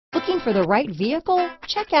Looking for the right vehicle?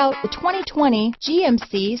 Check out the 2020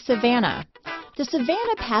 GMC Savana. The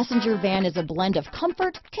Savana passenger van is a blend of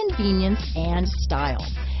comfort, convenience, and style.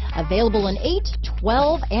 Available in 8,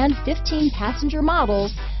 12, and 15 passenger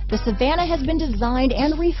models, the Savana has been designed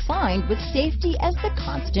and refined with safety as the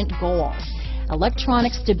constant goal.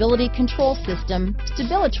 Electronic stability control system,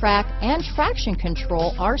 StabiliTrak, and traction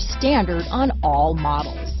control are standard on all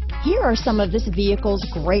models. Here are some of this vehicle's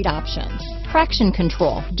great options: traction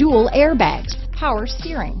control, dual airbags, power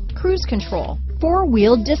steering, cruise control,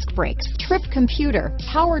 4-wheel disc brakes, trip computer,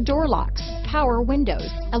 power door locks, power windows,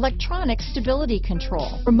 electronic stability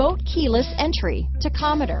control, remote keyless entry,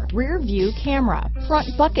 tachometer, rear view camera,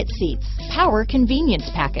 front bucket seats, power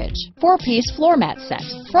convenience package, 4-piece floor mat set,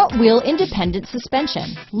 front wheel independent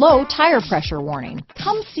suspension, low tire pressure warning.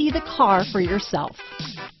 Come see the car for yourself.